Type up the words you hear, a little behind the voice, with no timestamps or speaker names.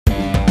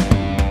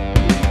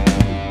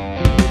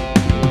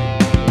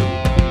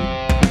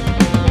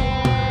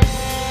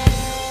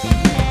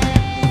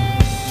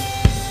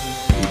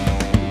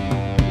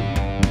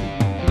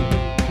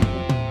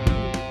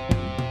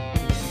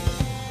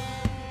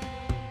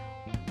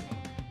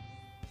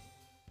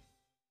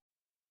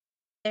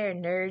They're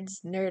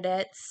nerds,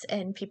 nerdettes,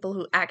 and people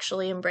who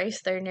actually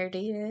embrace their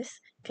nerdiness,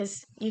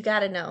 because you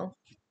gotta know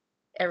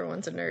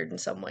everyone's a nerd in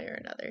some way or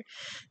another.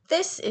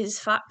 This is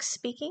Fox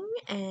speaking,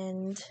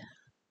 and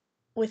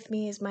with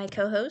me is my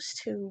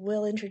co-host, who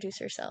will introduce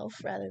herself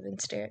rather than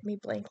stare at me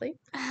blankly.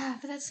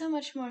 But that's so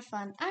much more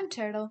fun. I'm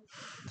Turtle.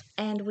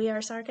 And we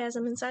are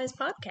Sarcasm and Size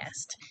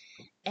Podcast.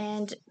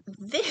 And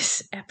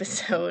this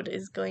episode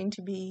is going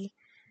to be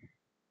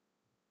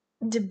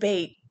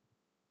debate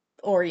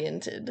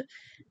oriented.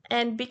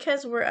 And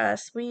because we're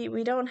us,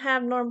 we don't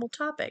have normal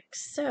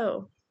topics.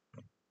 So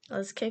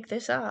let's kick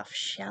this off,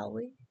 shall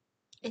we?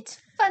 It's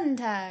fun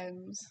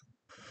times.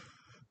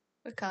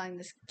 We're calling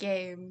this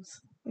games.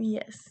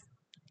 Yes.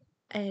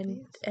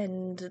 And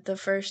the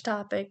first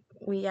topic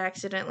we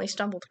accidentally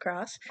stumbled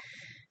across,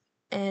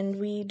 and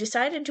we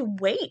decided to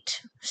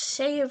wait,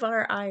 save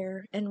our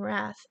ire and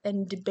wrath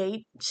and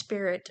debate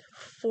spirit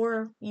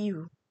for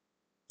you,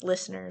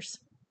 listeners.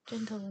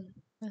 Gentle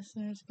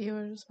listeners,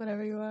 viewers,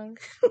 whatever you are.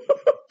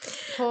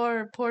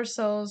 Poor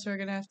souls who are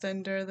gonna have to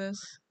endure this.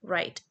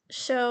 Right.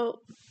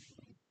 So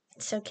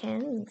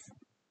Ken,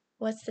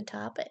 what's the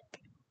topic?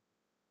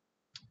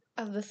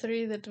 Of the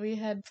three that we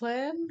had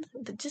planned?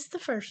 Just the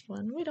first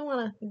one. We don't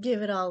want to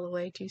give it all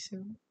away too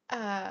soon.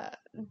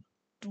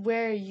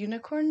 Where are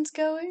unicorns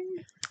going?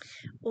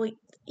 Well,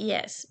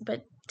 yes,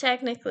 but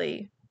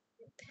technically,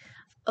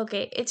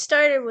 okay, it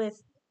started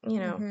with,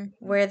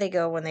 where they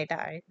go when they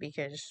die,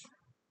 because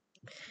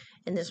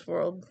in this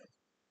world,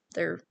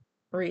 they're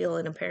real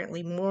and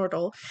apparently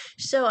mortal.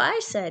 So I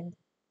said,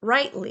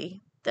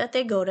 rightly, that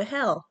they go to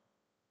hell.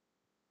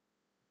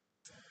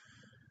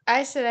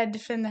 I said I'd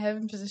defend the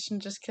heaven position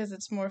just because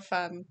it's more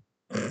fun.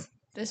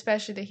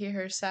 Especially to hear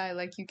her sigh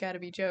like you gotta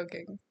be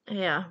joking.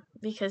 Yeah,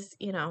 because,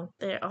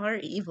 they are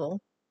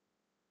evil.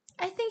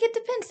 I think it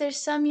depends.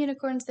 There's some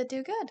unicorns that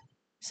do good.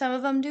 Some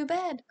of them do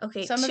bad.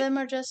 Okay. Some of them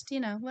are just,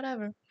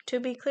 whatever. To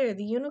be clear,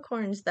 the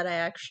unicorns that I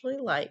actually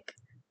like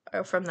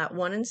are from that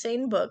one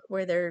insane book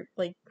where they're,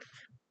 like,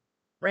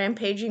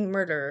 rampaging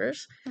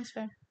murderers. That's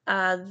fair.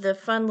 The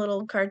fun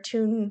little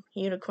cartoon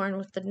unicorn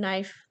with the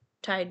knife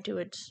tied to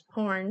its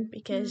horn,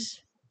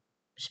 because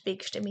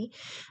speaks to me.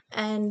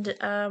 And,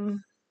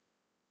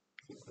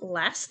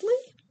 lastly,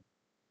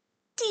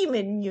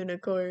 demon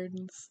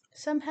unicorns.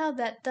 Somehow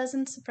that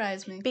doesn't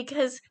surprise me.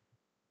 Because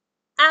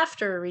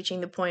after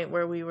reaching the point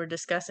where we were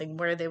discussing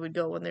where they would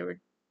go when they were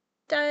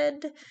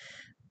dead,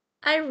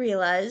 I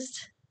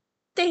realized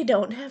they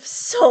don't have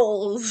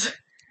souls.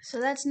 So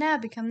that's now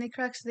become the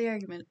crux of the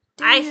argument.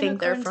 Do I think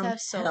they're unicorns from have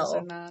souls hell.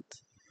 or not?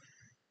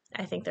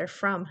 I think they're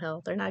from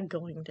hell. They're not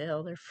going to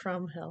hell. They're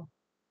from hell.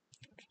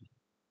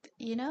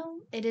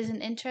 It is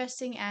an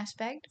interesting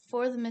aspect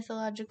for the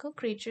mythological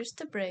creatures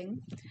to bring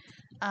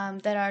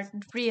that are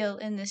real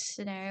in this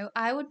scenario.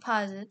 I would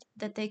posit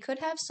that they could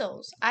have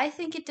souls. I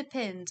think it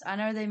depends on,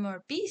 are they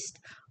more beast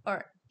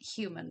or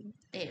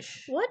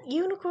human-ish? What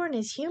unicorn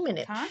is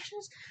human-ish?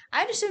 Conscious?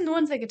 I'd assume the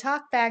ones that could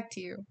talk back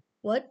to you.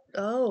 What?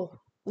 Oh.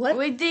 What?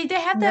 Wait, they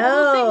have that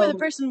whole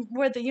thing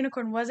where the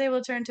unicorn was able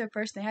to turn into a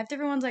person. They have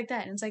different ones like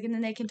that, and it's like, and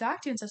then they can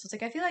talk to you and stuff. So it's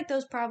like, I feel like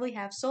those probably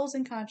have souls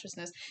and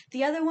consciousness.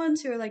 The other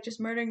ones who are like just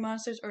murdering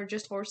monsters or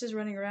just horses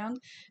running around,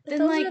 but then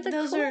those like are the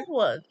those cool are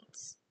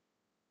ones.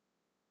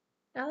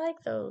 I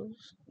like those.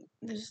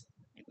 There's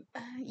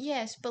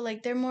yes, but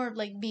like they're more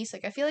like beasts.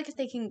 Like I feel like if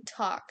they can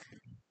talk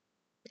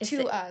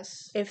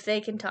us, if they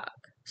can talk,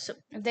 so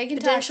if they can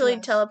potentially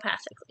talk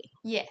telepathically.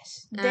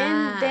 Yes,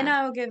 then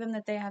I will give them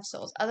that they have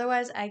souls.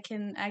 Otherwise, I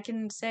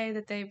can say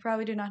that they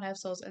probably do not have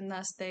souls, and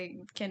thus they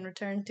can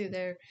return to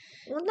their.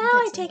 Well, now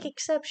I take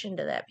exception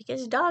to that,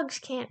 because dogs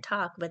can't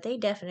talk, but they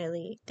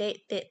definitely they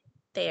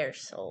are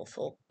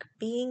soulful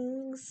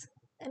beings,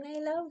 and I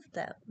love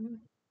them.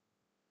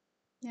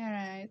 All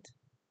right,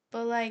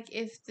 but like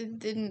if it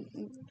didn't.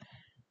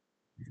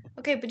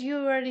 Okay, but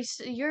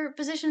your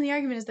position in the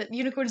argument is that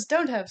unicorns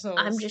don't have souls.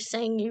 I'm just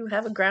saying you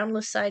have a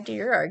groundless side to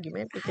your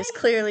argument, because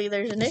clearly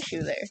there's an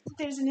issue there.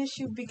 There's an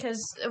issue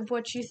because of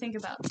what you think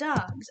about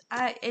dogs.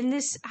 In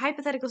this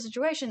hypothetical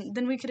situation,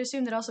 then we could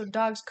assume that also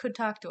dogs could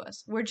talk to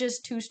us. We're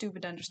just too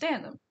stupid to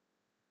understand them.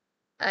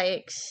 I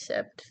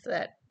accept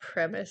that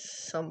premise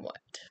somewhat.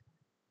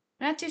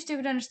 We're not too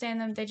stupid to understand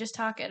them. They just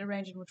talk at a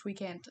range in which we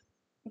can't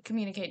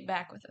communicate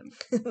back with them.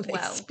 They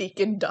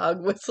speak in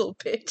dog whistle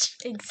pitch.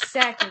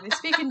 Exactly. They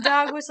speak in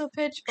dog whistle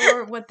pitch,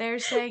 or what they're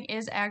saying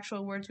is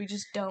actual words. We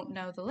just don't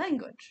know the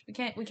language. We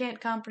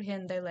can't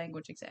comprehend their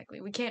language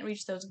exactly. We can't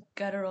reach those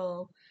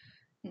guttural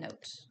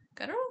notes.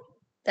 Guttural?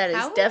 That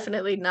is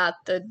definitely not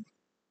the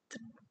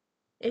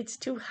it's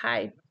too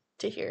high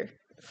to hear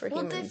for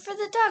humans. For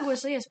the dog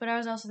whistle, yes, but I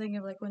was also thinking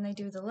of like when they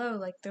do the low,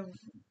 like the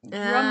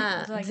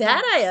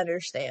I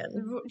understand.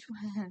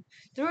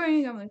 The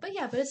roaring rumbling. But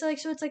yeah, but it's like,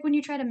 so it's like when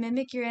you try to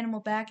mimic your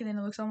animal back and then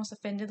it looks almost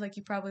offended, like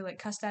you probably like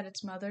cussed at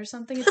its mother or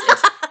something. It's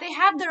they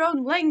have their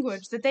own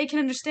language that they can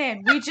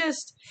understand. We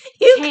just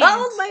can't.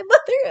 Called my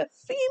mother a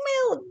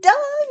female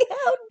dog?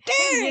 How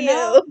dare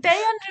you?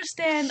 They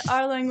understand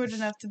our language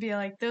enough to be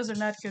like, those are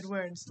not good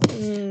words.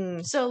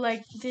 So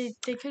like they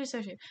could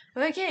associate.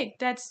 But okay,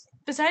 that's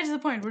besides the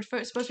point. We're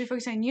supposed to be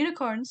focusing on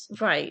unicorns.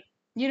 Right.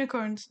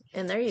 Unicorns.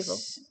 And they're evil.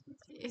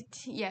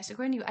 Yes,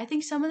 according to you. I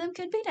think some of them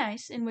could be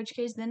nice, in which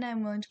case then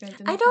I'm willing to grant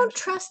them. I don't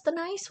trust the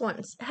nice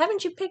ones.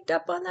 Haven't you picked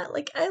up on that?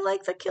 Like, I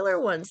like the killer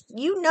ones.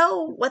 You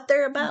know what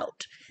they're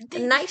about. The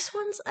nice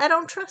ones, I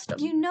don't trust them.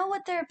 You know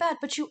what they're about,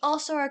 but you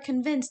also are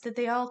convinced that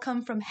they all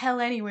come from hell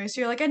anyway.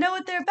 So you're like, I know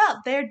what they're about.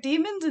 They're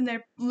demons and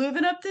they're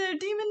living up to their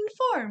demon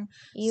form.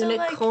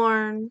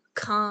 Unicorn,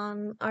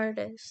 con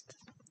artist.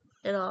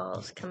 It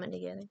all's coming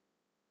together.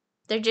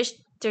 They're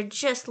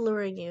just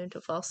luring you into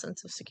a false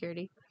sense of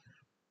security.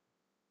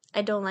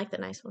 I don't like the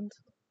nice ones.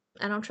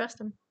 I don't trust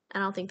them. I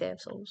don't think they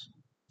have souls.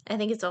 I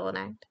think it's all an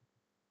act.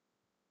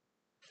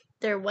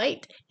 They're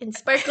white and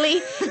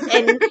sparkly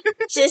and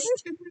just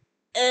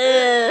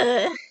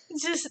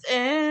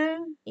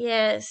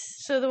Yes.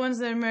 So the ones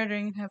that are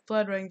murdering and have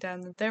blood running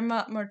down them, they're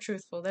more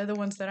truthful. They're the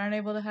ones that aren't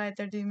able to hide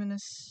their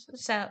demonous,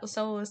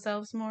 soulless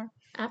selves more.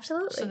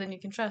 Absolutely. So then you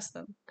can trust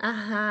them.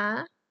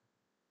 Uh-huh.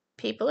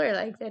 People are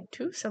like that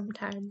too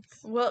sometimes.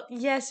 Well,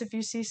 yes, if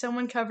you see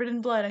someone covered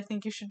in blood, I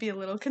think you should be a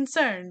little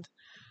concerned.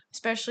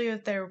 Especially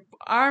if they're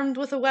armed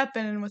with a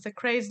weapon and with a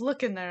crazed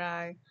look in their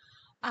eye.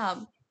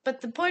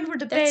 But the point we're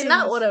debating... That's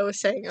not what I was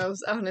saying. I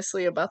was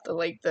honestly about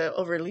the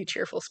overly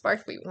cheerful,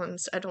 sparkly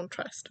ones. I don't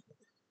trust.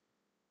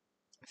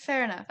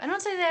 Fair enough. I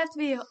don't say they have to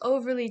be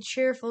overly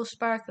cheerful,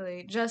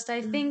 sparkly. Just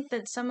I think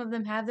that some of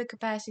them have the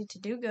capacity to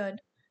do good.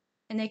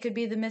 And they could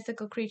be the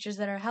mythical creatures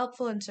that are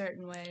helpful in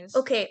certain ways.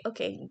 Okay.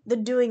 The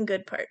doing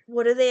good part.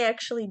 What do they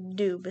actually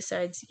do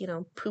besides,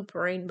 poop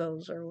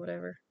rainbows or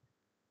whatever?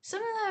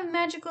 Some of them have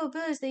magical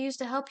abilities they use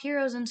to help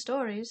heroes in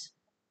stories.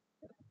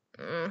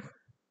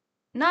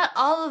 Not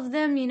all of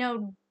them,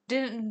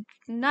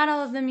 not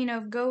all of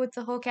them, go with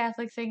the whole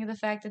Catholic thing of the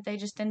fact that they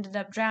just ended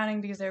up drowning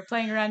because they were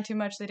playing around too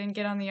much, they didn't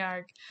get on the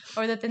ark,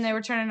 or that then they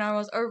were turning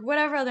normals, or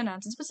whatever other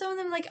nonsense. But some of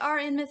them, are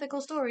in mythical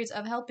stories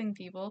of helping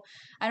people.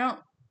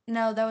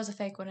 No, that was a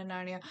fake one in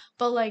Narnia.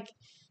 But,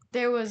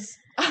 there was...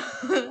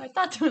 I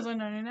thought there was one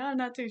in Narnia. Now I'm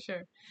not too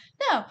sure.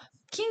 No,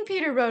 King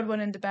Peter rode one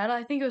into battle.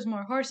 I think it was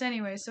more horse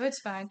anyway, so it's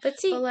fine. But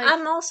see,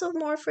 I'm also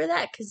more for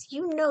that, because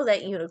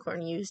that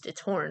unicorn used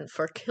its horn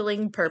for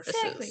killing purposes.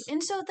 Exactly,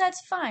 and so that's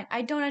fine.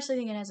 I don't actually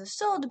think it has a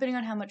soul, depending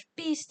on how much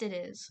beast it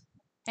is.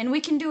 And we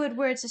can do it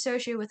where it's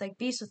associated with,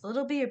 beast with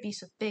little b or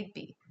beast with big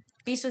b.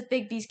 Beast with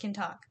big b's can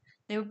talk.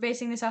 They were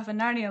basing this off of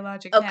Narnia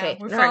logic now.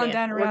 We're falling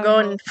down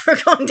around.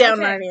 We're going down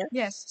Narnia.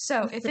 Yes.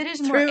 So if it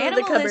is more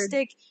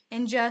animalistic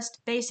and just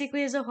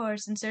basically is a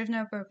horse and serves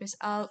no purpose,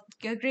 I'll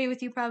agree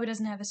with you. Probably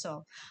doesn't have a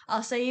soul.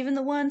 I'll say even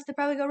the ones that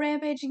probably go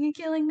rampaging and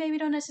killing maybe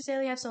don't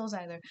necessarily have souls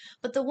either.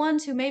 But the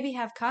ones who maybe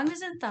have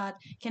cognizant thought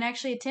can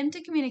actually attempt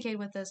to communicate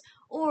with us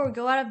or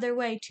go out of their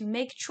way to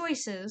make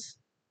choices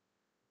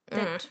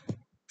that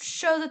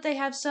show that they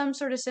have some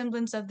sort of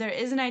semblance of there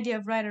is an idea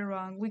of right or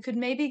wrong. We could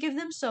maybe give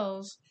them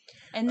souls.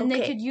 And then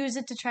they could use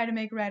it to try to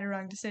make right or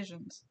wrong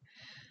decisions.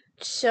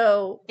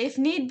 So... if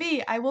need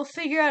be, I will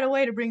figure out a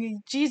way to bring a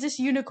Jesus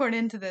unicorn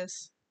into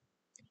this.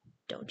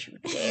 Don't you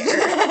dare.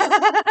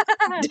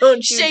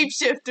 Don't you...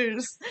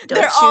 Shapeshifters.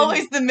 They're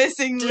always the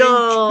missing link.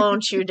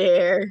 Don't you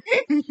dare.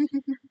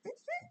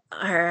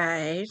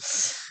 Alright.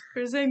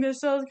 For saying their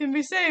souls can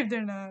be saved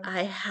or not.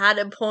 I had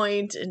a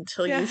point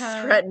until you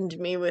threatened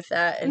me with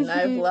that, and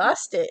I've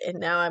lost it, and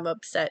now I'm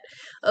upset.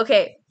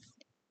 Okay.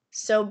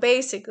 So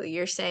basically,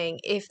 you're saying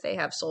if they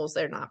have souls,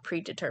 they're not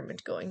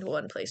predetermined going to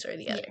one place or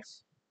the other.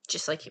 Yes.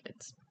 Just like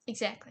humans.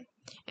 Exactly.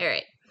 All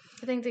right.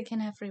 I think they can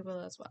have free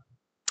will as well.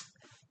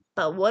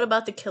 But what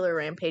about the killer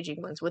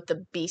rampaging ones with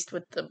the beast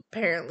with the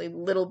apparently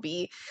little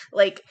bee?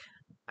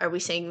 Are we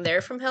saying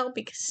they're from hell?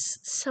 Because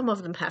some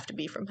of them have to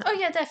be from hell. Oh,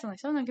 yeah, definitely.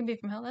 Some of them can be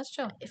from hell. That's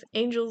true. If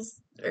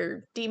angels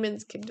or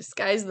demons can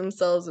disguise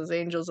themselves as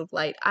angels of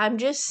light, I'm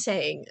just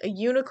saying a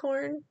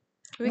unicorn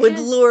would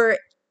lure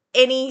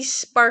any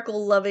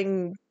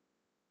sparkle-loving...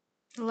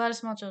 a lot of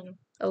small children.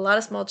 A lot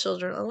of small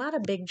children. A lot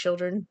of big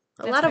children.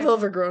 A lot of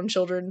overgrown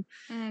children.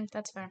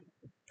 That's fair.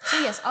 So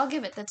yes, I'll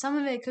give it that some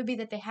of it could be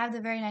that they have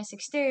the very nice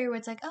exterior where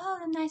it's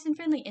I'm nice and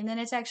friendly, and then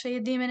it's actually a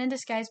demon in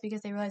disguise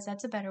because they realize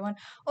that's a better one.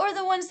 Or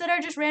the ones that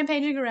are just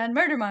rampaging around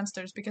murder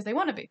monsters because they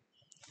want to be.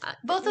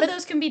 Both of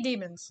those can be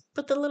demons.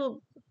 But the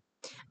little...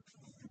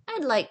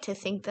 I'd like to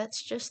think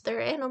that's just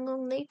their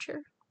animal nature.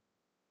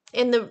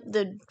 In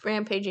the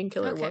rampaging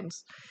killer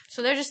ones.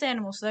 So they're just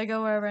animals, so they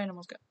go wherever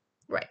animals go.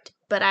 Right.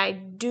 But I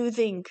do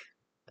think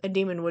a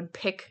demon would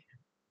pick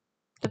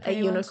a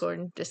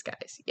unicorn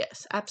disguise.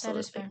 Yes,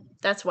 absolutely. That is fair.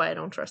 That's why I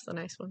don't trust the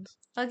nice ones.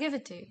 I'll give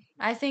it to you.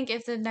 I think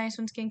if the nice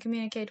ones can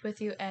communicate with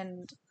you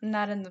and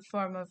not in the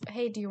form of,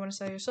 hey, do you want to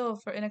sell your soul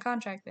in a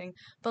contract thing,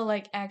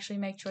 but actually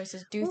make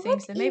choices, do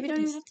things that maybe don't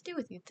even have to do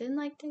with you, then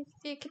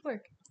it could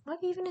work. What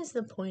even is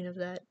the point of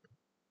that?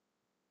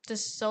 The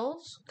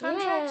souls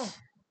contracts?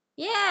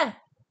 Yeah.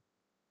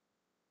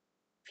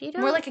 If you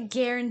don't, more like a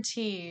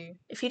guarantee.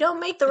 If you don't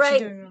make the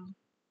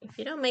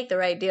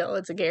right deal,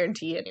 it's a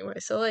guarantee anyway.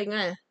 So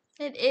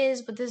It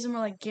is, but this is more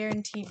like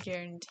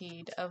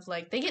guaranteed of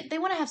they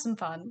want to have some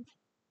fun.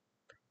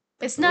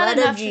 It's not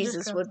blood enough of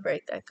Jesus would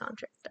break that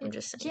contract. I'm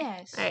just saying.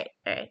 Yes. All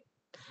right.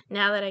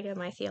 Now that I got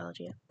my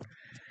theology up.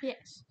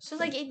 Yes. So,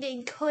 like,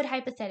 it could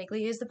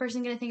hypothetically, is the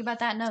person going to think about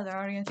that? No, they're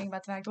already going to think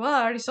about the fact, well,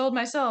 I already sold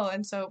my soul.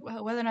 And so,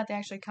 whether or not they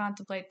actually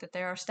contemplate that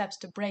there are steps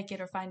to break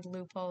it or find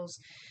loopholes,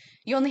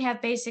 you only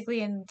have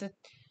basically in the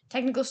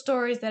technical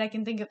stories that I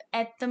can think of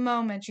at the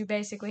moment, you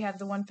basically have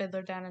the one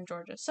fiddler down in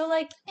Georgia. So,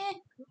 like,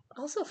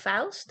 Also,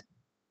 Faust.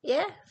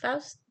 Yeah,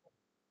 Faust.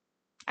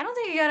 I don't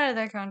think he got out of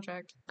that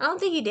contract. I don't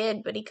think he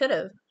did, but he could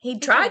have. He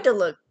tried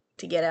to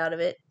get out of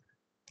it.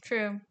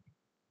 True.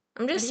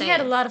 I'm just saying. He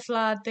had a lot of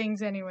flawed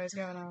things anyways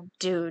going on.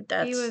 Dude,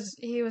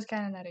 he was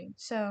kind of nutty.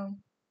 So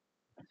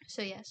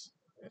yes.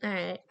 All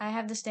right. I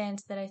have the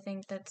stance that I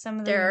think that some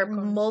of the there are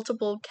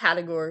multiple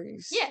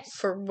categories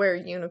for where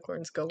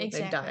unicorns go when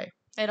they die.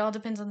 It all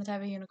depends on the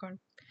type of unicorn.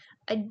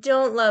 I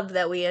don't love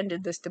that we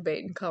ended this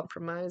debate in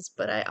compromise,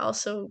 but I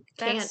also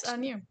can't. That's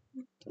on you.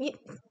 You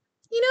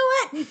know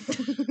what?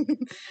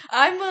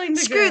 I'm willing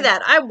to screw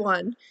that. I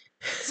won.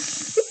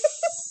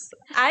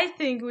 I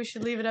think we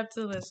should leave it up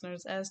to the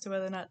listeners as to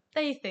whether or not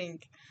they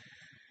think.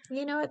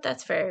 You know what?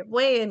 That's fair.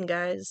 Weigh in,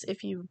 guys,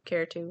 if you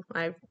care to.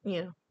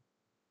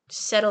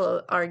 Settle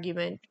an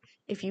argument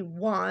if you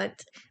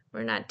want.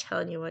 We're not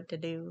telling you what to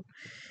do.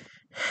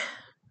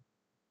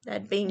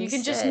 That being said, you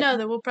can just know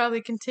that we'll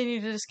probably continue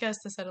to discuss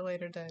this at a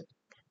later date.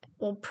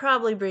 We'll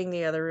probably bring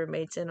the other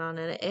roommates in on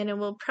it, and it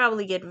will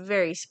probably get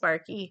very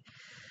sparky.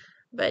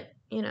 But,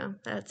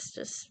 that's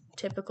just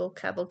typical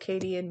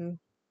Cavalcadian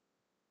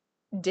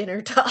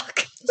dinner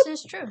talk. This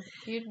is true.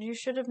 You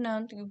should have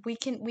known. We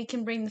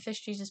can bring the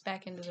fish Jesus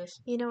back into this.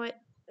 You know what?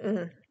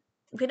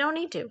 We don't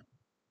need to.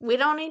 We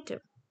don't need to.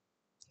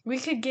 We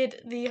could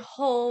get the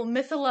whole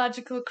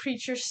mythological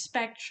creature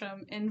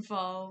spectrum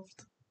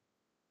involved.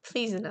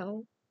 Please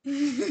no.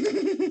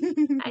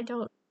 I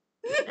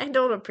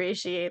don't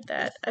appreciate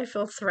that. I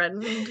feel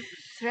threatened.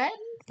 Threatened?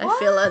 I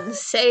feel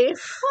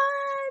unsafe.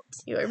 What?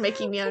 You are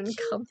making me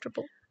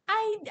uncomfortable.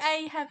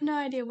 I have no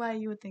idea why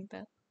you would think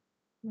that.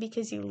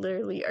 Because you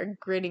literally are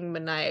grinning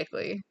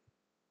maniacally.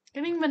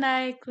 Grinning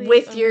maniacally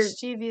with your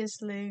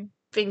mischievously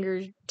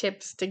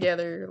fingertips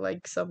together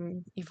like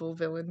some evil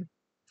villain.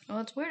 Well,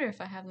 it's weirder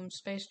if I have them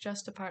spaced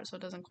just apart so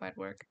it doesn't quite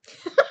work.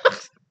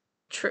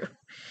 True.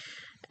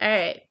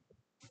 Alright.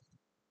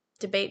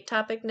 Debate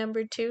topic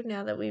number 2,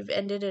 now that we've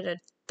ended in a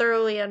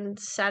thoroughly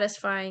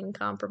unsatisfying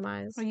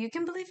compromise. Well, you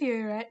can believe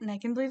you're right, and I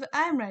can believe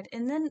I'm right.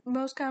 And then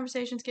most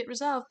conversations get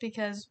resolved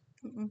because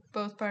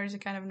both parties are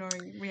kind of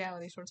ignoring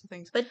reality sorts of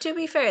things. But to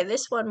be fair,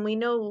 this one we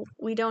know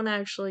we don't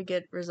actually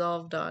get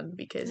resolved on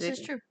because this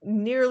is true.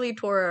 Nearly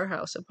tore our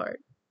house apart.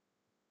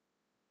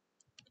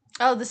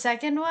 Oh, the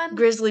second one?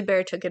 Grizzly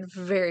Bear took it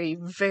very,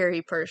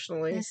 very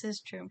personally. This is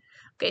true.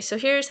 Okay, so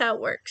here's how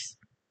it works.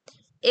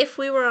 If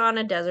we were on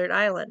a desert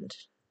island,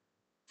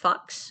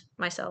 Fox,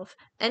 myself,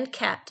 and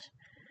Cat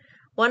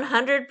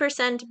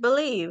 100%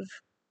 believe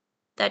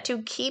that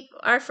to keep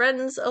our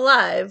friends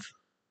alive,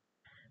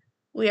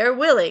 we are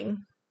willing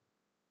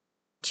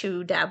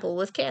to dabble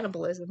with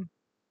cannibalism.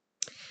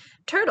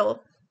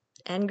 Turtle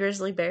and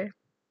Grizzly Bear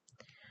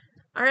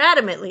are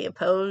adamantly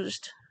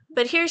opposed,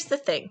 but here's the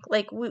thing: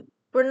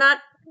 we're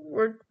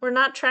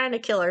not trying to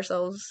kill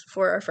ourselves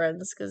for our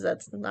friends because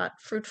that's not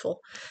fruitful.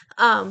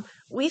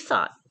 We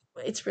thought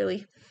it's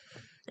really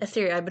a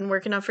theory I've been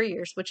working on for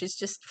years, which is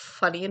just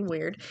funny and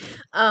weird.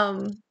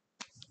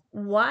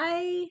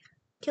 Why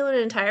kill an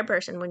entire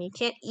person when you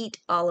can't eat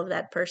all of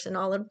that person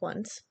all at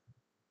once?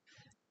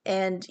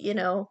 And,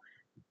 you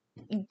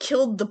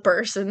killed the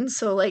person,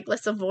 so,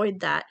 let's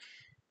avoid that.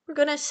 We're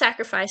gonna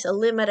sacrifice a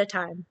limb at a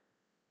time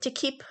to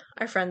keep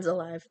our friends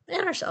alive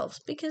and ourselves,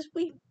 because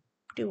we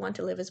do want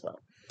to live as well.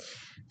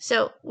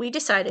 So, we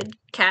decided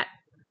Cat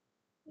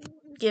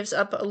gives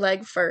up a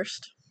leg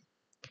first.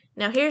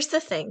 Now, here's the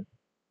thing.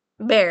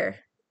 Bear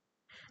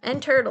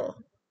and Turtle,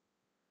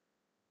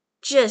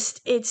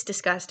 it's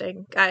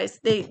disgusting, guys.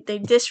 They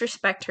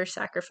disrespect her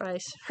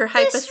sacrifice, her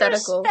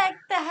hypothetical. Disrespect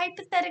the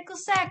hypothetical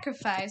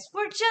sacrifice.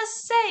 We're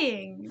just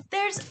saying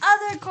there's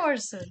other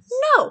courses.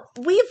 No,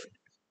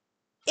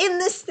 in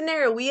this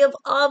scenario, we have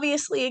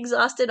obviously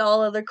exhausted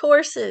all other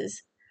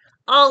courses.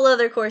 All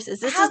other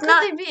courses. How could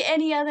there be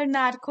any other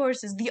not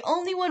courses? The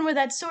only one where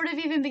that sort of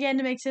even began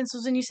to make sense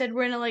was when you said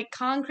we're in a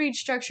concrete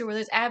structure where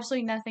there's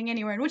absolutely nothing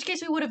anywhere. In which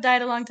case we would have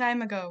died a long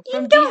time ago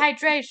from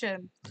dehydration.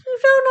 You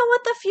don't know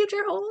what the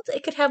future holds.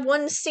 It could have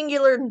one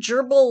singular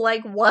gerbil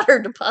water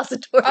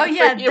depository. Oh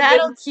yeah,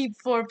 that'll keep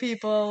 4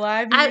 people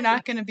alive. You're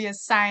not going to be a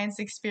science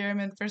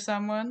experiment for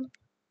someone.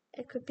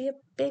 It could be a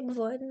big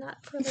one,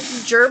 not for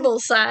gerbil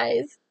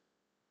size.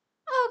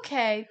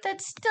 Okay, that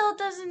still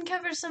doesn't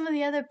cover some of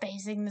the other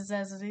basic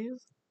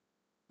necessities.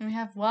 We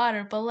have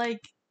water, but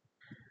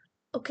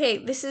okay,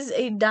 this is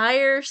a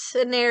dire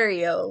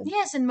scenario.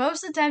 Yes, and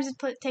most of the times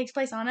it takes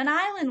place on an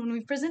island when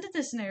we've presented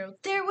this scenario.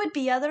 There would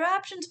be other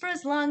options for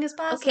as long as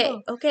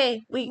possible.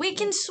 Okay. We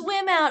can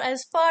swim out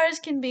as far as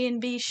can be and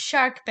be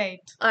shark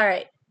bait.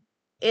 Alright,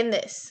 in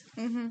this,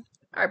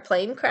 our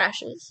plane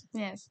crashes.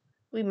 Yes.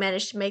 We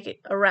managed to make it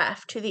a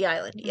raft to the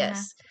island,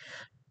 yes.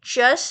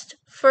 just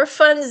for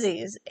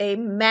funsies, a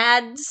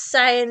mad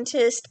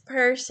scientist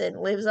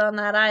person lives on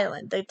that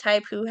island. The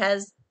type who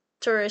has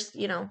tourists,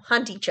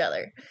 hunt each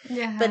other.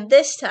 Yeah. But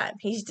this time,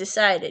 he's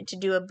decided to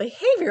do a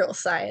behavioral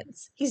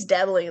science. He's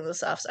dabbling in the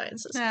soft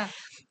sciences. Yeah.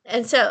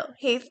 And so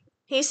he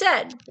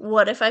said,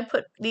 what if I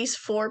put these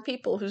 4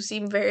 people who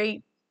seem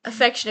very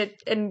affectionate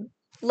and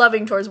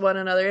loving towards one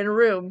another in a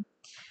room,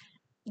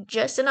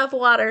 just enough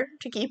water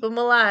to keep them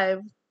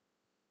alive,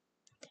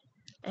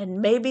 and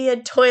maybe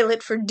a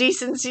toilet for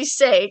decency's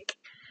sake.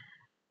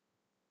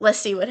 Let's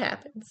see what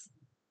happens.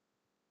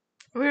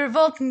 We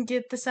revolt and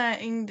get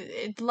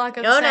lock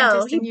up the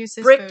scientist and use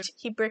his food.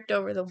 He bricked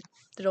over the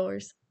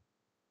doors.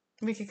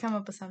 We could come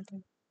up with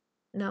something.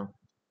 No.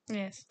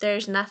 Yes.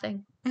 There's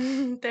nothing.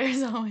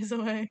 There's always a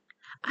way.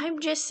 I'm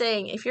just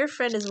saying, if your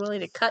friend is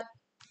willing to cut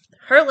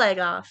her leg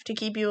off to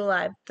keep you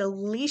alive, the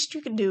least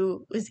you can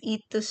do is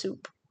eat the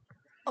soup.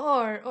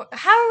 Or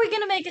how are we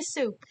going to make a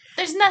soup?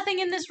 There's nothing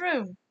in this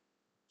room.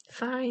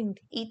 Fine.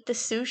 Eat the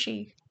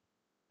sushi.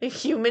 The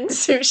human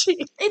sushi.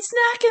 It's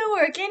not going to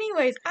work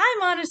anyways.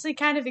 I'm honestly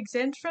kind of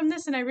exempt from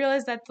this, and I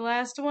realized that the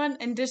last one,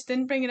 and just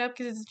didn't bring it up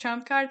because it's a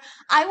trump card.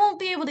 I won't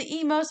be able to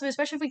eat most of it,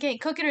 especially if we can't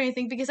cook it or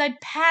anything, because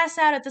I'd pass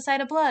out at the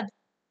sight of blood.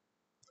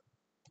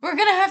 We're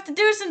going to have to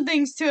do some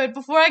things to it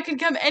before I can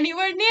come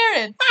anywhere near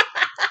it.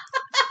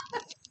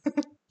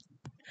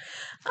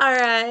 All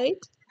right.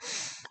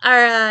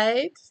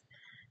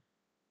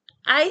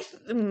 I'm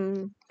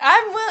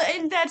willing,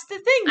 and that's the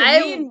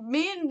thing.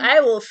 Me and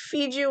I will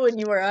feed you when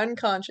you are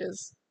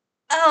unconscious.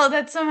 Oh,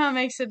 that somehow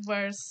makes it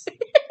worse.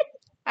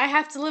 I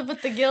have to live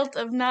with the guilt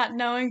of not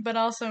knowing, but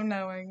also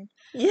knowing.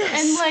 Yes.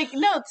 And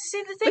no,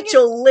 see the thing but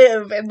you'll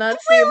live, and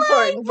that's the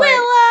important part.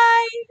 Will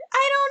I?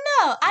 I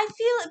don't know. I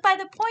feel by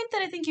the point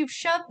that I think you've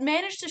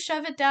managed to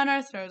shove it down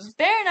our throats,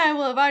 Bear and I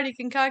will have already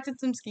concocted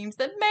some schemes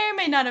that may or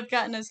may not have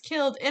gotten us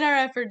killed in our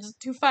efforts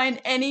to find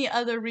any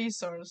other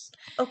resource.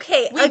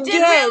 Okay, we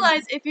did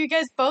realize if you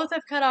guys both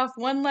have cut off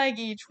one leg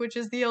each, which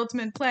is the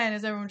ultimate plan,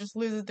 is everyone just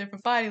loses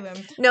different body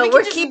limbs. No,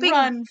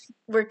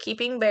 we're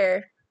keeping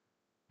Bear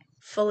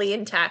fully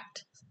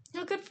intact.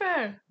 Oh, good for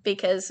her.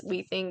 Because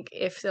we think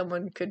if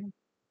someone could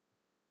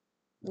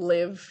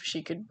live,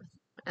 she could.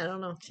 I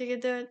don't know. She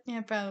could do it? Yeah,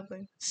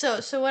 probably.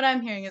 So what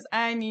I'm hearing is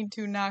I need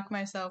to knock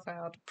myself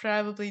out,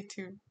 probably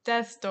to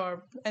death's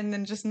door, and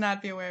then just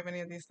not be aware of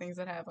any of these things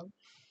that happen.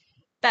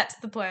 That's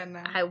the plan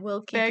now. I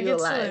will keep you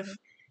alive.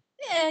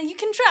 Yeah, you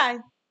can try.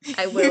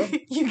 I will.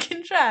 You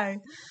can try.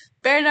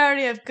 Bear and I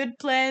already have good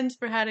plans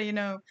for how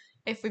to,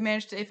 if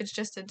it's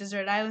just a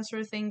desert island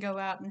sort of thing, go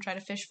out and try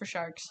to fish for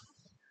sharks.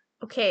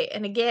 Okay,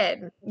 and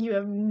again, you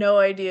have no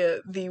idea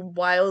the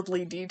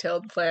wildly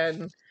detailed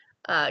plan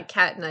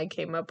Kat and I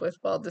came up with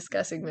while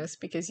discussing this,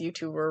 because you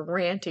two were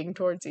ranting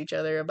towards each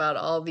other about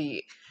all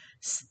the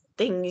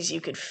things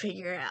you could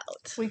figure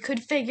out. We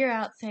could figure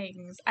out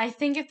things. I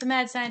think if the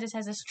mad scientist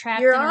has us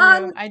trapped in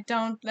a room, I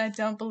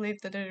don't believe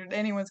that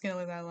anyone's gonna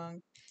live that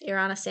long. You're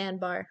on a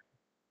sandbar.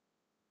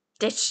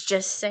 It's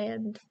just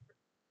sand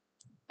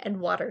and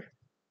water.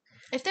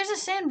 If there's a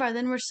sandbar,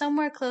 then we're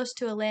somewhere close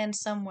to a land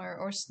somewhere,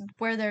 or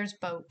where there's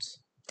boats.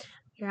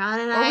 You're on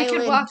an island. Or we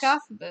could walk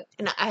off of it.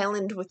 An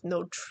island with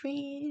no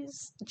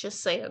trees,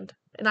 just sand.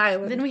 An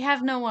island. Then we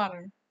have no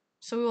water.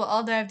 So we will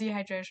all die of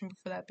dehydration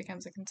before that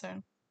becomes a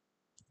concern.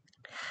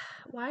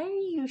 Why are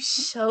you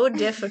so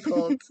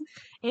difficult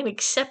in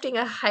accepting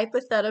a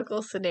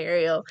hypothetical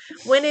scenario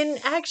when in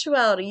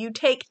actuality you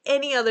take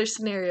any other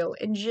scenario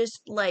and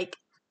just,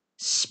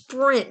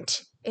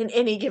 sprint in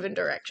any given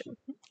direction?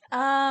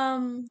 I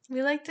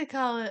like to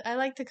call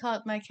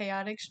it my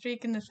chaotic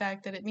streak, and the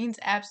fact that it means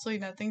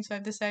absolutely nothing, so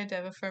I've decided to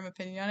have a firm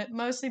opinion on it,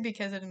 mostly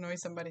because it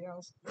annoys somebody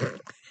else.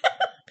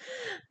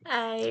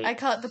 I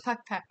call it the puck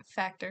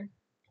factor.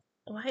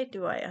 Why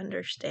do I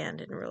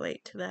understand and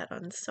relate to that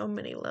on so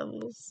many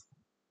levels?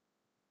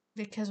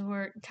 Because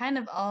we're kind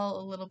of all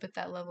a little bit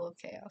that level of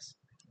chaos.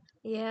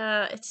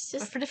 Yeah, it's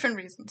just... But for different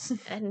reasons.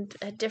 And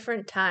at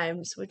different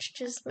times, which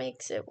just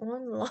makes it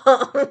one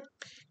long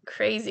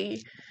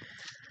crazy...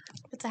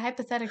 It's a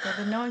hypothetical,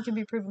 but no one can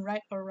be proven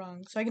right or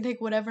wrong. So I can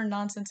take whatever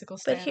nonsensical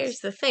stance. But here's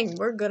the thing.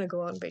 We're going to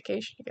go on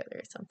vacation together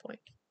at some point.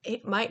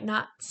 It might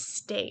not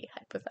stay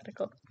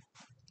hypothetical.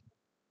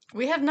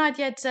 We have not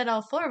yet said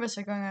all 4 of us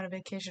are going on a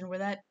vacation where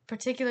that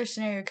particular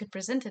scenario could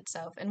present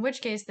itself, in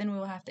which case then we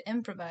will have to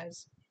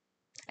improvise.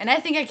 And I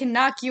think I can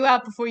knock you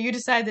out before you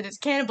decide that it's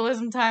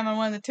cannibalism time on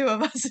one of the 2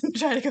 of us and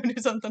try to go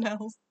do something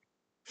else.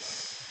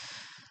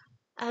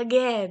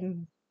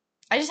 Again.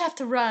 I just have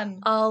to run.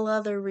 All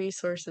other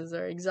resources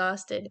are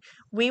exhausted.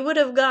 We would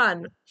have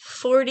gone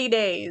 40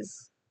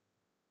 days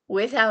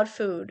without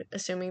food,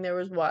 assuming there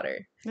was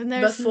water. Then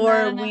there's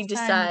before we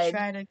decide to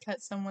try to cut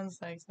someone's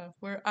legs off.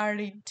 We're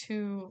already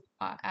too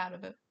out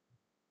of it.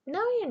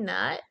 No, you're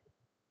not.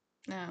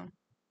 No.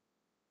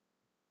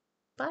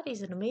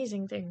 Body's an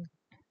amazing thing.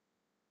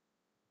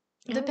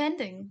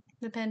 Depending.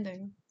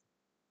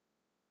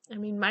 I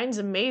mean, mine's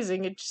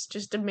amazing. It's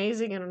just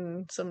amazing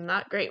in some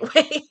not great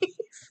ways.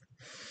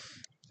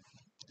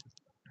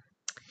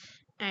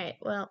 Alright,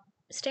 well,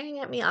 staring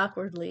at me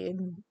awkwardly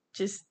and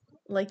just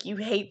like you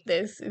hate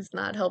this is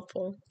not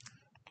helpful.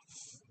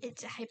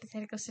 It's a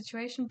hypothetical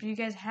situation, but you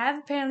guys have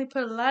apparently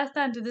put a lot of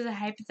thought into this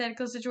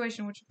hypothetical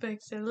situation, which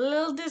makes it a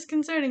little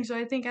disconcerting. So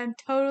I think I'm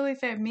totally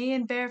fair. Me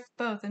and Bear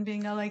both, and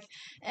being all like,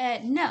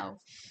 no.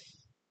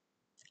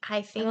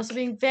 I think. And also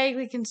being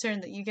vaguely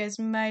concerned that you guys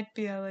might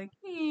be all like,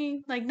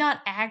 like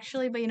not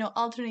actually, but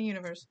alternate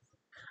universe.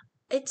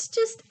 It's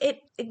just it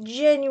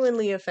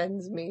genuinely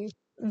offends me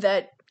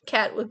that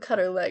Cat would cut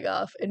her leg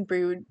off and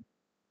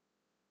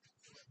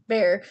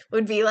Bear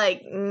would be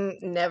like,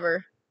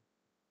 never.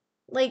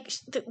 Like,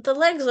 the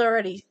leg's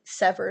already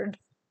severed.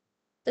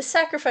 The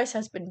sacrifice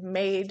has been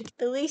made.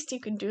 The least you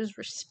can do is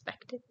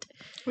respect it.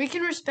 We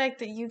can respect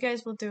that you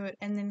guys will do it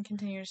and then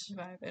continue to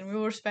survive. And we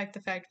will respect the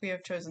fact we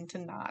have chosen to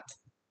not.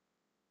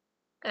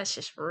 That's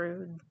just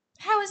rude.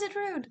 How is it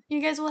rude?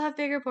 You guys will have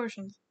bigger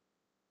portions.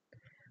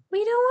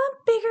 We don't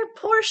want bigger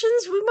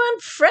portions. We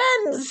want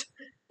friends.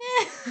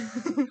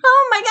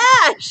 Oh my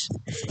gosh!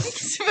 We can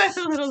survive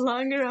a little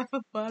longer off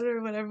of water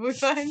or whatever we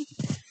find.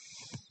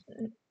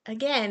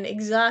 Again,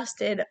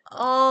 exhausted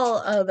all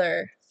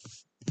other.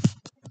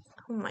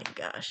 Oh my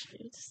gosh,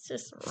 it's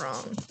just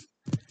wrong.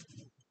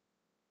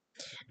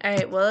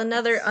 Alright, well,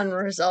 another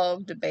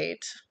unresolved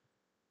debate.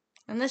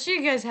 Unless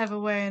you guys have a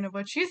way into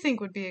what you think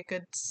would be a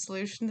good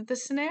solution to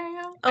this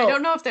scenario. I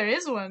don't know if there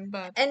is one,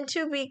 but... And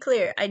to be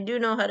clear, I do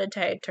know how to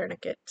tie a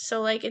tourniquet.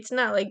 So, it's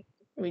not like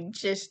we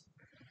just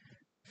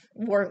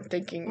weren't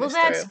thinking this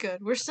through. Well, that's good.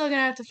 We're still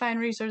gonna have to find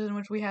resources in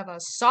which we have a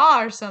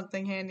saw or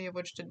something handy of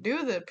which to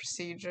do the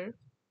procedure.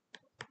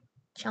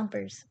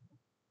 Chompers.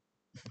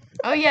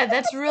 Oh yeah,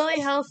 that's really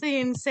healthy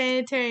and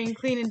sanitary and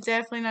clean and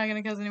definitely not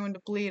gonna cause anyone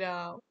to bleed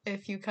out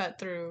if you cut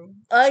through.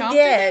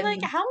 Again.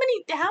 Like how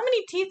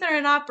many teeth are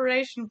in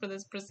operation for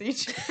this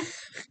procedure?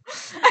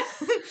 It's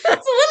a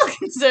little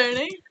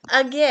concerning.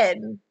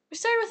 Again. We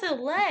started with a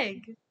leg.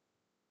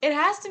 It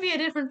has to be a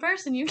different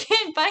person. You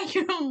can't bite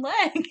your own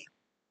leg.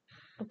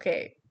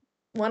 Okay.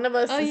 One of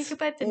us is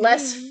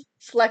less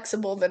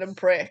flexible than a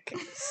brick.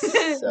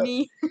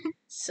 Me.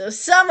 So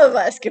some of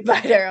us could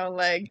bite our own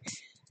leg.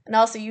 And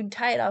also, you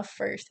tie it off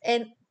first.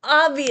 And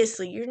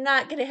obviously, you're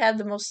not going to have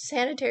the most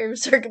sanitary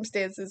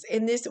circumstances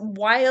in this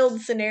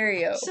wild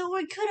scenario. So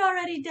we could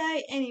already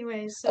die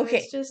anyways. So okay.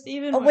 It's just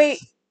even worse. Wait.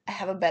 I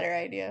have a better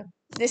idea.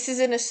 This is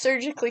in a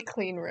surgically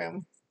clean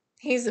room.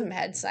 He's a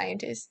mad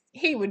scientist.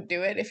 He would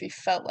do it if he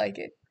felt like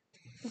it.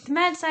 The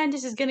mad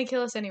scientist is going to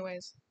kill us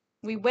anyways.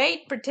 We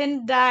wait,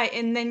 pretend to die,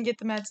 and then get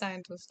the mad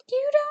scientist.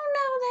 You don't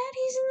know that.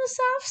 He's in the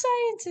soft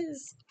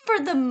sciences. For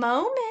the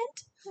moment.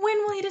 When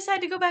will he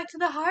decide to go back to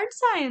the hard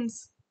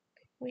science?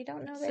 We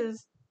don't know that.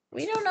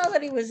 We don't know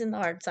that he was in the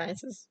hard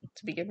sciences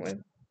to begin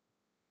with.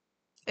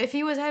 If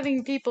he was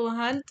having people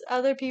hunt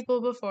other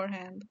people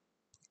beforehand.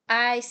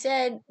 I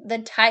said the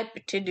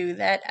type to do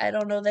that. I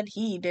don't know that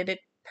he did it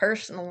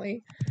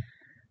personally.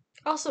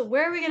 Also,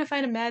 where are we going to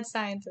find a mad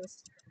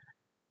scientist?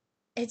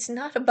 It's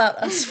not about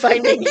us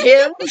finding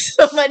him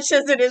so much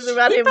as it is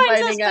about him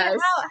finding us.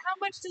 How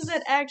much does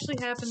that actually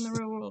happen in the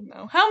real world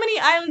now? How many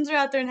islands are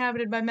out there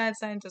inhabited by mad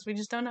scientists we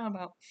just don't know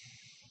about?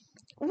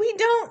 We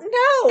don't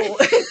know.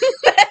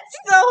 That's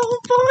the whole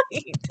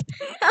point.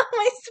 How am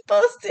I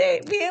supposed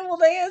to be able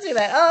to answer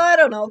that? Oh, I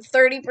don't know,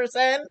 30%?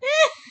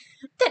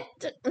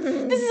 This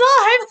is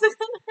all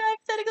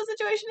hypothetical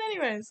situation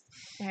anyways.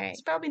 All right.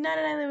 It's probably not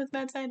an island with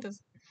mad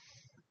scientists.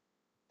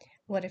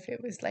 What if it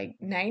was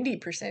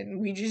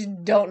 90%? We just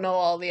don't know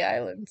all the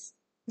islands.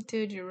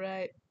 Dude, you're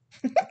right.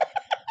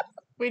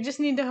 We just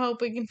need to hope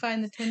we can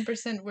find the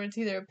 10% where it's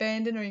either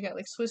abandoned or you got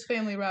Swiss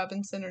Family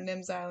Robinson or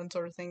Nim's Island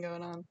sort of thing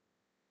going on.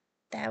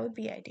 That would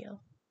be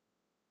ideal.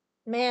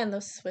 Man,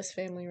 those Swiss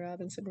Family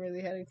Robinson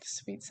really had a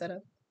sweet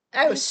setup.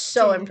 I was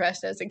so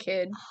impressed as a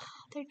kid.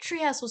 Their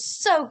treehouse was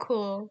so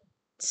cool.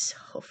 So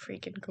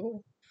freaking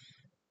cool.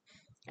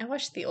 I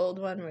watched the old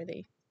one where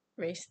they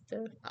raced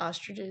the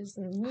ostriches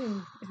and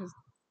it was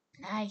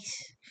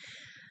nice.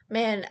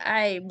 Man,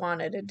 I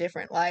wanted a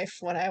different life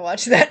when I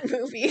watched that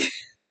movie.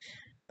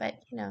 But,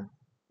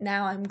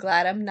 now I'm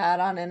glad I'm not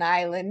on an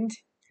island.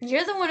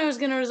 You're the one who was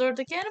going to resort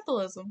to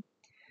cannibalism.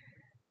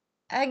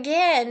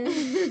 Again,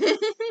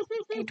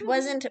 it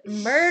wasn't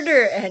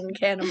murder and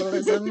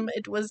cannibalism.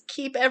 It was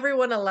keep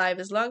everyone alive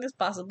as long as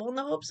possible in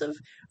the hopes of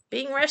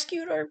being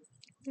rescued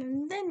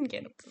and then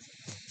cannibalism.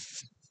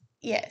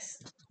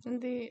 Yes. And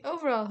the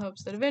overall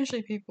hopes that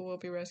eventually people will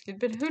be rescued,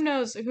 but who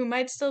knows who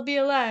might still be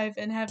alive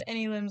and have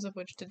any limbs of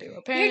which to do.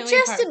 Apparently,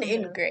 you're just an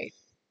ingrate.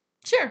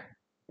 Sure.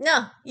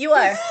 No, you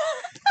are.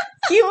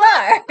 You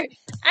are.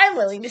 I'm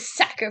willing to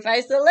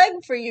sacrifice the leg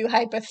for you,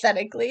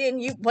 hypothetically,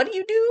 and what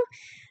do?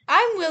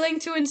 I'm willing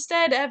to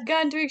instead have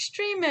gone to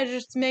extreme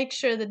measures to make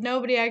sure that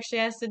nobody actually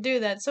has to do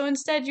that. So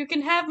instead, you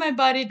can have my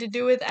body to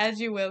do with as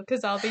you will,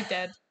 because I'll be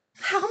dead.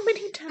 How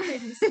many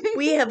times?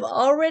 We have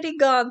already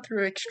gone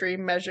through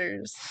extreme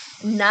measures.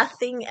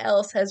 Nothing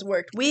else has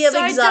worked. We have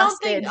exhausted.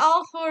 I don't think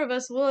all four of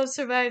us will have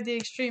survived the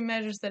extreme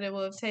measures that it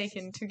will have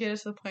taken to get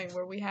us to the point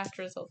where we have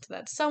to resort to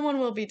that. Someone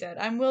will be dead.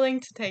 I'm willing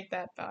to take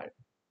that part.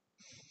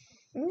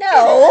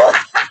 No.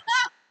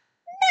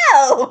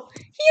 No!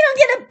 You don't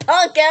get to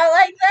punk out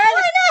like that.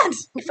 Why not?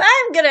 If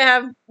I'm gonna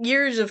have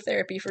years of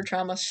therapy for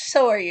trauma,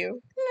 so are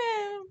you.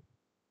 No.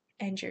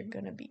 And you're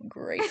gonna be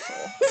grateful.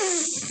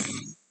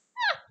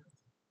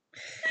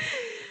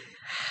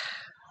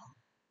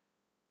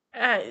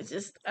 It's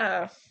just,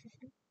 alright,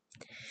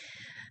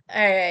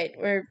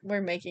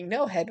 we're making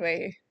no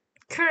headway.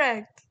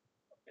 Correct.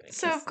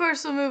 So, of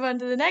course, we'll move on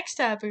to the next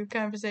topic of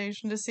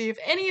conversation to see if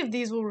any of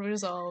these will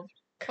resolve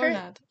or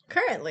not.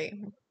 Currently,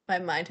 my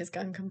mind has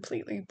gone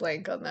completely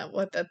blank on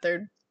what that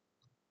third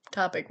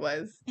topic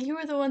was. You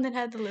were the one that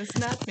had the list,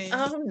 not me.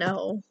 Oh,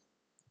 no.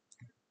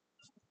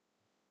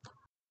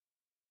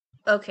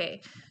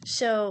 Okay,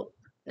 so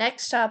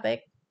next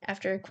topic,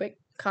 after a quick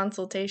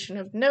consultation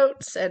of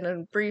notes and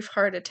a brief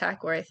heart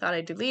attack where I thought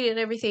I deleted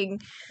everything,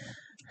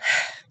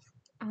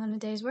 on a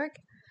day's work,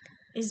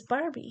 is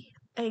Barbie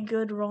a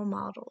good role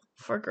model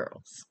for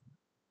girls?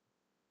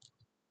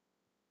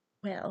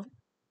 Well,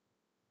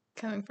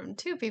 coming from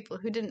two people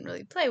who didn't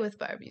really play with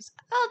Barbies,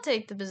 I'll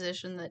take the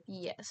position that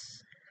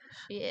yes,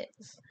 she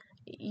is.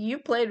 You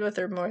played with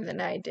her more than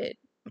I did.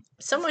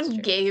 Someone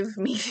gave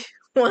me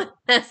one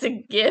as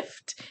a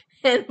gift,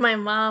 and my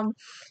mom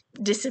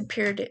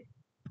disappeared it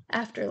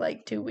after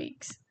like 2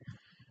 weeks.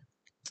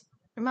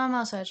 Your mom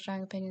also had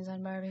strong opinions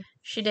on Barbie.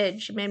 She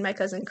did. She made my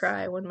cousin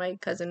cry when my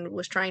cousin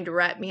was trying to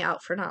rat me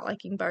out for not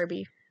liking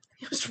Barbie.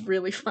 It was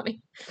really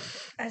funny.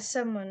 As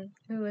someone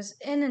who was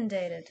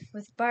inundated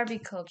with Barbie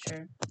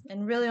culture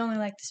and really only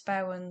liked the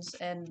spy ones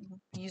and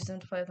used them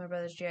to play with my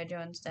brother's G.I.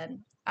 Joe instead,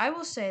 I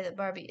will say that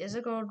Barbie is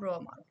a good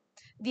role model.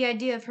 The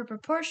idea of her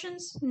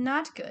proportions,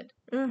 not good.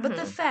 Mm-hmm. But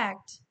the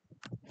fact,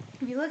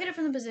 if you look at it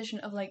from the position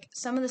of like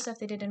some of the stuff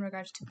they did in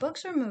regards to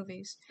books or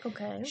movies,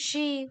 okay,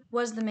 she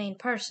was the main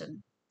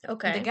person.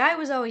 Okay. The guy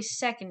was always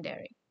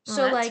secondary.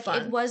 So, like,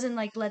 fun. It wasn't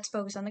like, let's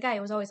focus on the guy.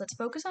 It was always, let's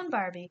focus on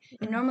Barbie,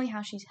 and normally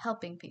how she's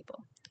helping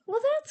people. Well,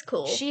 that's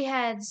cool. She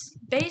has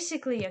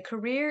basically a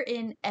career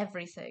in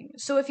everything.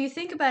 So, if you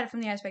think about it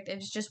from the aspect of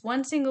it's just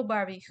one single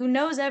Barbie who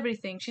knows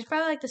everything, she's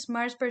probably like the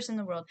smartest person in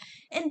the world,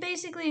 and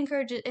basically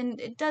encourages,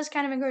 and it does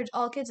kind of encourage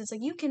all kids. It's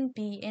like you can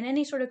be in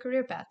any sort of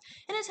career path,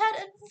 and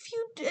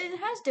it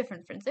has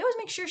different friends. They always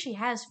make sure she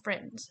has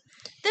friends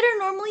that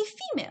are normally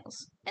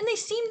females. And they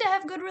seem to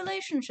have good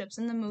relationships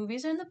in the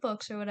movies or in the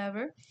books or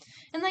whatever.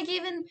 And, like,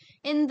 even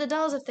in the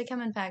dolls, if they come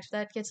in packs,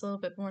 that gets a little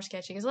bit more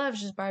sketchy. Because a lot of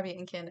it's just Barbie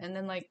and Ken and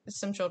then, like,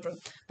 some children.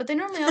 But they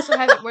normally also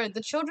have it where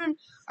the children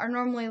are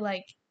normally,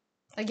 like,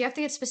 you have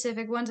to get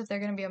specific ones if they're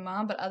going to be a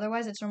mom. But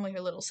otherwise, it's normally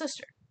her little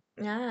sister.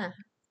 Yeah.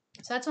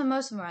 So that's what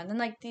most of them are. And then,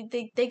 like,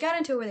 they got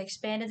into it where they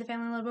expanded the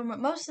family a little bit more.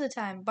 Most of the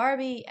time,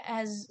 Barbie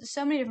has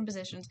so many different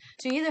positions.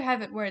 So you either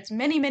have it where it's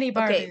many, many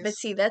Barbies. Okay, but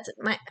see, that's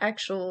my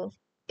actual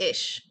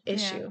issue.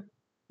 Yeah.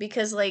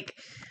 Because, like,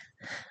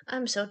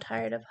 I'm so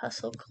tired of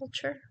hustle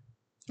culture.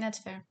 That's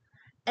fair.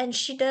 And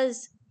she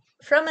does,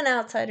 from an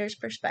outsider's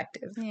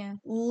perspective,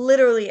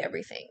 literally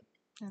everything.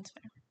 That's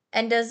fair.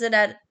 And does it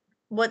at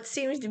what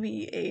seems to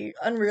be a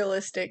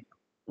unrealistic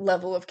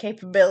level of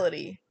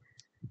capability,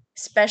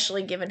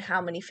 especially given how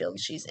many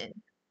fields she's in.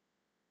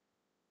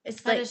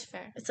 That is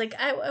fair. It's like,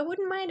 I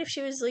wouldn't mind if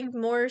she was, like,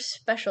 more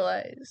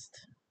specialized.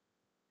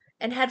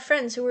 And had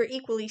friends who were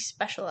equally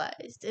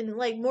specialized in,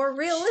 like, more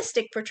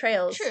realistic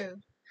portrayals. True.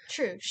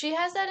 She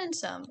has that in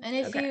some. And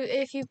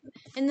if you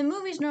in the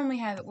movies normally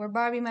have it where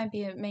Barbie might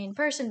be a main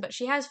person, but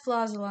she has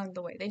flaws along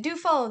the way. They do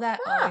follow that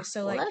always.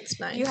 So, like, that's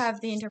nice. You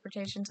have the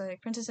interpretations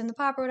like Princess and the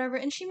Pauper or whatever,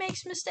 and she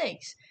makes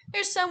mistakes.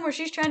 There's some where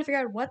she's trying to figure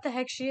out what the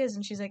heck she is,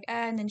 and she's like,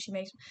 and then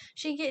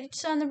she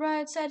gets on the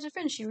right side of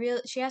friends.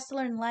 She has to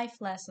learn life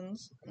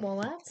lessons. Well,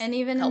 that's and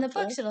even helpful. In the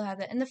books it'll have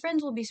that. And the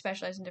friends will be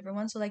specialized in different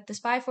ones. So, like, the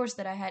Spy Force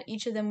that I had,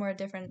 each of them were a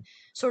different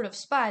sort of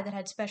spy that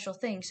had special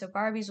things. So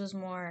Barbie's was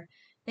more,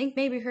 I think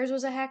maybe hers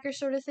was a hacker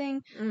sort of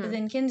thing, but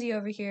then Kinsey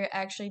over here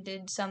actually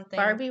did something.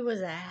 Barbie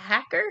was a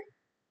hacker?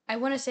 I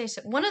want to say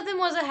so. One of them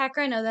was a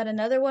hacker, I know that.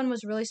 Another one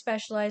was really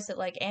specialized at,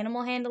 like,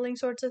 animal handling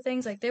sorts of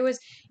things. Like, it was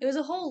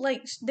a whole,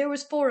 like, there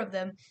was 4 of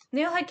them, and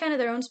they all had kind of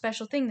their own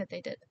special thing that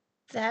they did.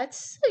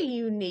 That's a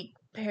unique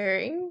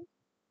pairing.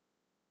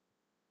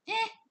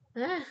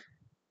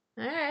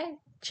 Alright,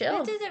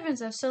 chill. They did different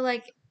stuff. So,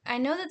 like, I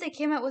know that they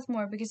came out with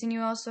more because then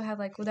you also have,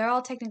 like, well, they're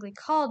all technically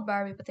called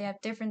Barbie, but they have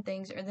different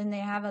things, or then they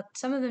have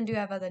some of them do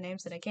have other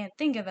names that I can't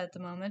think of at the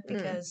moment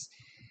because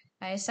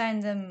I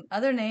assigned them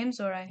other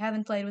names or I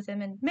haven't played with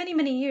them in many,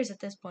 many years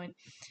at this point.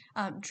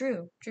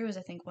 Drew is,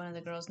 I think, one of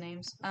the girls'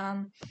 names.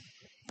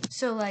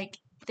 So, like,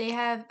 they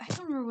have, I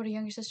don't remember what her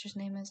younger sister's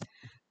name is.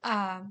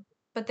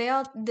 But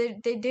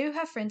they do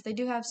have friends. They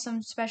do have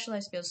some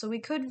specialized fields. So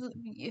we could,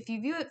 if you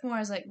view it more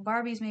as like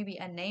Barbie's maybe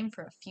a name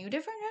for a few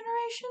different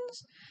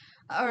generations,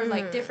 or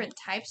like different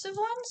types of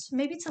ones.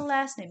 Maybe it's a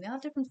last name. They all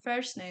have different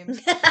first names.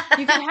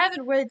 You can have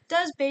it where it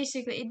does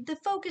basically, the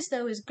focus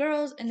though is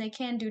girls and they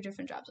can do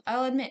different jobs.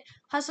 I'll admit,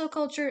 hustle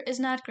culture is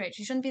not great.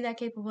 She shouldn't be that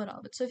capable at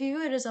all. But so if you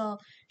view it as all,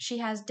 she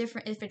has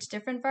different, if it's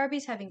different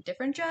Barbies having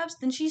different jobs,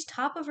 then she's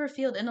top of her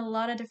field in a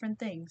lot of different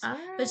things. But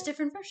it's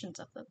different versions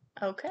of them.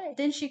 Okay.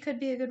 Then she could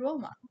be a good role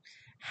model.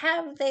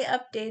 Have they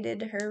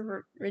updated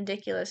her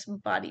ridiculous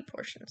body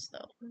portions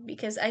though?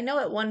 Because I know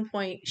at one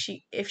point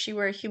if she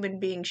were a human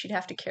being, she'd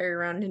have to carry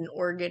around an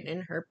organ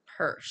in her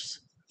purse.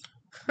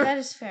 That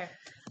is fair.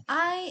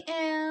 I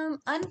am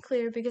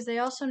unclear because they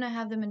also now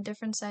have them in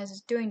different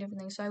sizes doing different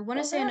things. So I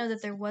want to say I know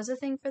that there was a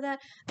thing for that.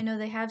 I know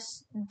they have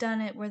done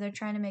it where they're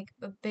trying to make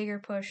a bigger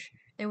push.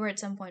 They were at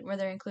some point where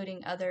they're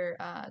including other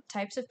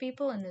types of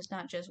people and it's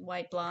not just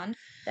white blonde.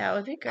 That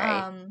would be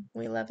great.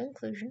 We love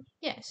inclusion.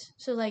 Yes.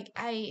 So like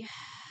I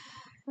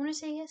want to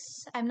say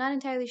yes. I'm not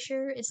entirely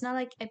sure. It's not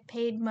like I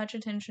paid much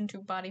attention to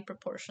body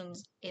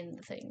proportions in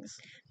the things.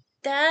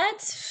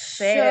 That's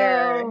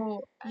fair.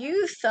 So,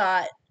 you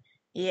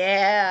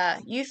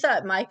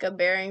thought Micah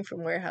Baring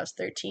from Warehouse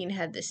 13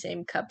 had the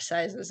same cup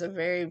size as a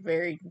very,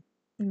 very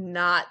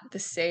not the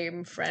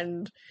same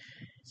friend.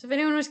 So if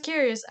anyone was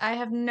curious, I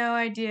have no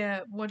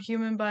idea what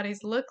human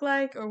bodies look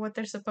like or what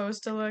they're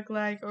supposed to look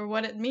like or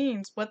what it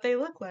means, what they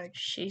look like.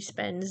 She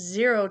spends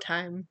 0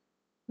 time.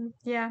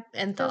 Yeah.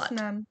 And thought. Just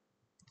none.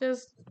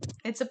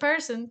 It's a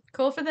person.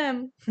 Cool for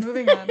them.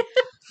 Moving on.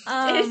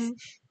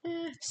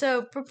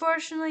 So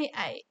proportionally,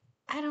 I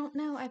don't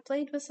know. I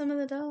played with some of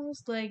the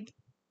dolls. Like,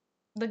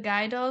 the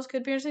guy dolls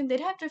could be interesting. They'd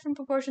have different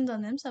proportions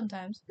on them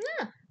sometimes.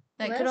 Yeah.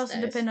 That could also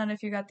depend on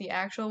if you got the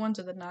actual ones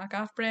or the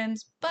knockoff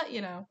brands. But,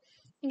 you know,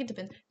 I think it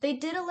depends. They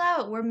did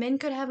allow it where men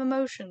could have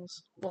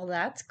emotions. Well,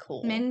 that's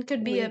cool. Men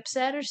could be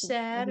upset or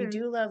sad. We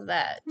do love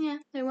that. Yeah,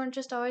 they weren't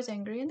just always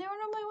angry. And they were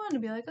normally one to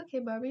be like, okay,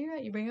 Barbie, you're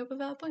right. You bring up a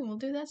valid point. We'll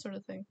do that sort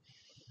of thing.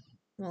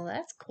 Well,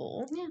 that's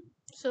cool. Yeah.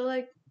 So,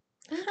 like,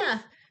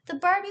 the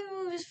Barbie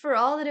movies, for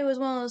all that it was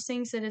one of those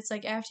things that it's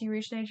like after you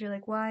reach an age, you're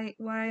like, why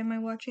am I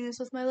watching this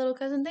with my little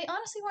cousin? They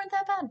honestly weren't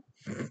that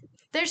bad.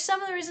 There's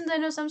some of the reasons I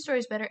know some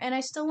stories better, and I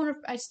still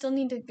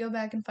need to go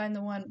back and find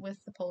the one with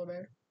the polar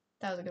bear.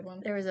 That was a good one.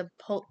 There was a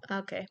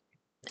okay.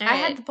 I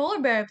had the polar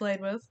bear I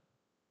played with.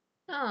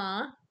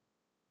 Aww.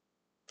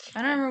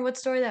 I don't remember what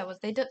story that was.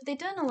 They've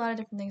done a lot of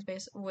different things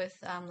based with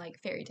like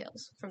fairy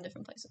tales from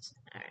different places.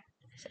 All right.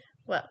 So,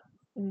 well,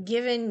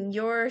 given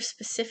your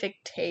specific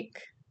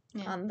take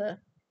on the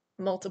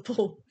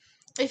multiple,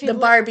 the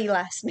Barbie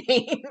last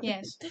name.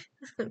 Yes.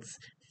 It's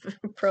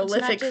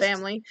prolific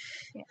family.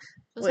 Yeah.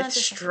 With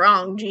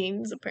strong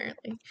genes,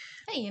 apparently.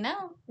 Hey, you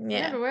know,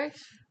 whatever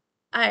works.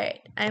 All right,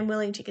 I'm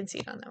willing to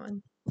concede on that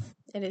one.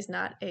 It is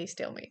not a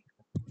stalemate.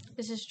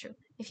 This is true.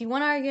 If you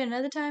want to argue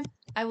another time,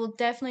 I will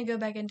definitely go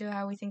back into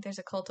how we think there's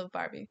a cult of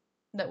Barbie.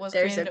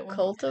 There's a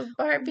cult of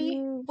Barbie?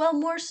 Well,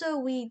 more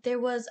so there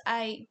was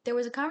a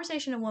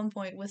conversation at one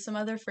point with some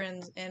other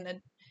friends in a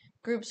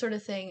group sort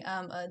of thing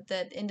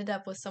that ended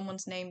up with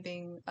someone's name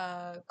being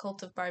a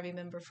cult of Barbie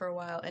member for a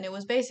while, and it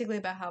was basically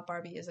about how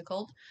Barbie is a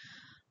cult.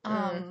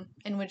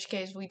 In which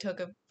case we took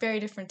a very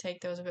different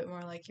take that was a bit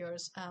more like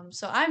yours.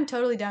 So I'm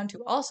totally down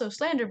to also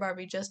slander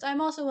Barbie.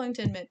 I'm also willing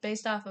to admit,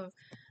 based off of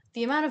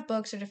the amount of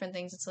books or different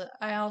things,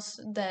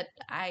 that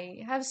I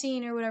have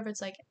seen or whatever,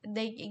 it's like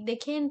they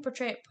can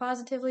portray it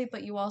positively,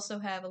 but you also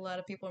have a lot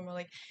of people who are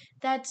like,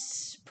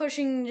 that's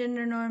pushing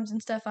gender norms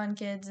and stuff on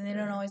kids, and they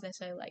don't always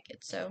necessarily like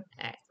it. So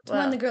it's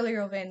more in the girly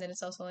girl vein that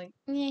it's also like,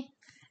 eh.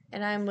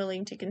 And I'm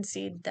willing to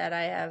concede that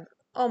I have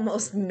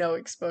almost no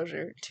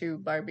exposure to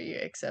Barbie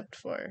except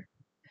for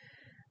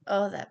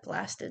that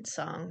blasted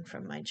song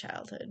from my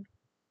childhood.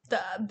 The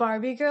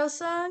Barbie girl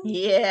song?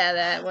 Yeah,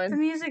 that one. The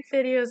music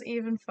video is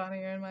even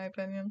funnier in my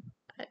opinion.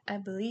 I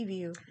believe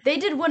you. They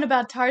did one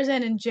about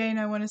Tarzan and Jane,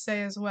 I want to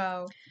say, as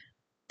well.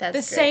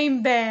 That's the great.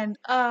 Same band.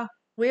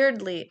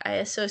 Weirdly, I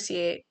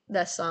associate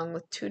that song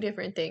with 2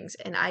 different things,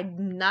 and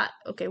I'm not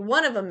okay.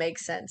 One of them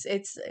makes sense.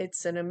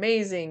 It's an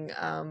amazing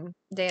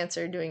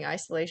dancer doing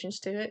isolations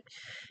to it.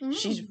 Mm.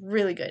 She's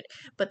really good.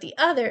 But the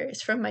other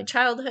is from my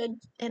childhood,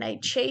 and I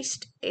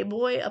chased a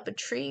boy up a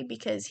tree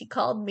because he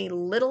called me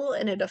little,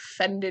 and it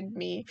offended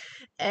me.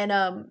 And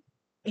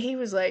he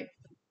was like,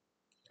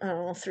 I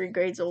don't know, 3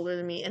 grades older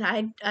than me, and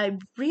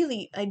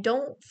I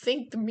don't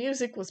think the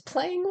music was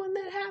playing when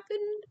that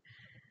happened.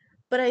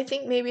 But I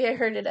think maybe I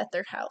heard it at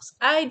their house.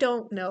 I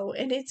don't know.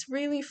 And it's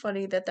really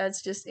funny that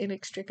that's just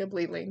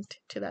inextricably linked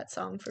to that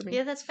song for me.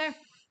 Yeah, that's fair.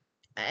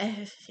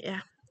 Yeah.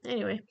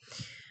 Anyway.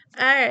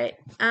 All right.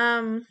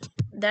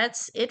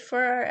 That's it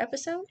for our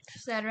episode.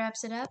 So that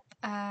wraps it up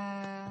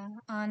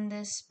on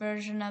this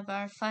version of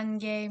our fun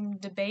game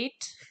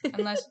debate.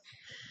 Unless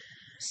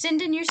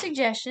send in your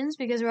suggestions,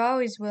 because we're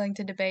always willing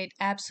to debate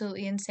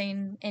absolutely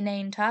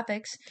inane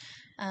topics.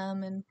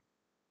 And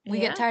we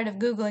get tired of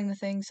Googling the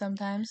things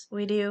sometimes.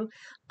 We do.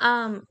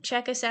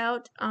 Check us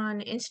out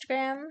on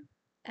Instagram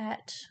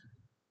at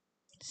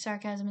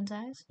Sarcasm and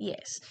Size.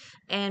 Yes.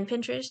 And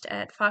Pinterest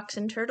at Fox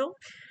and Turtle.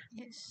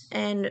 Yes.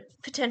 And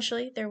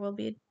potentially there will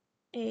be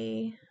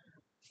a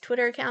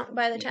Twitter account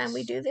by the time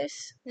we do this.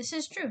 This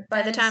is true.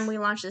 By the time we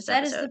launch this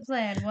episode. That is the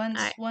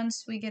plan.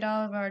 Once we get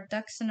all of our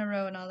ducks in a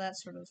row and all that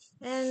sort of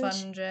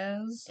fun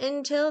jazz.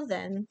 Until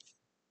then,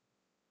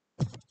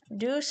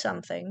 do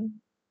something.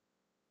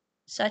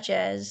 Such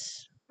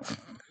as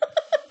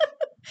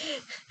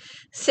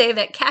say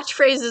that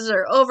catchphrases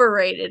are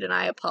overrated, and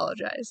I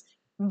apologize.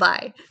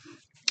 Bye.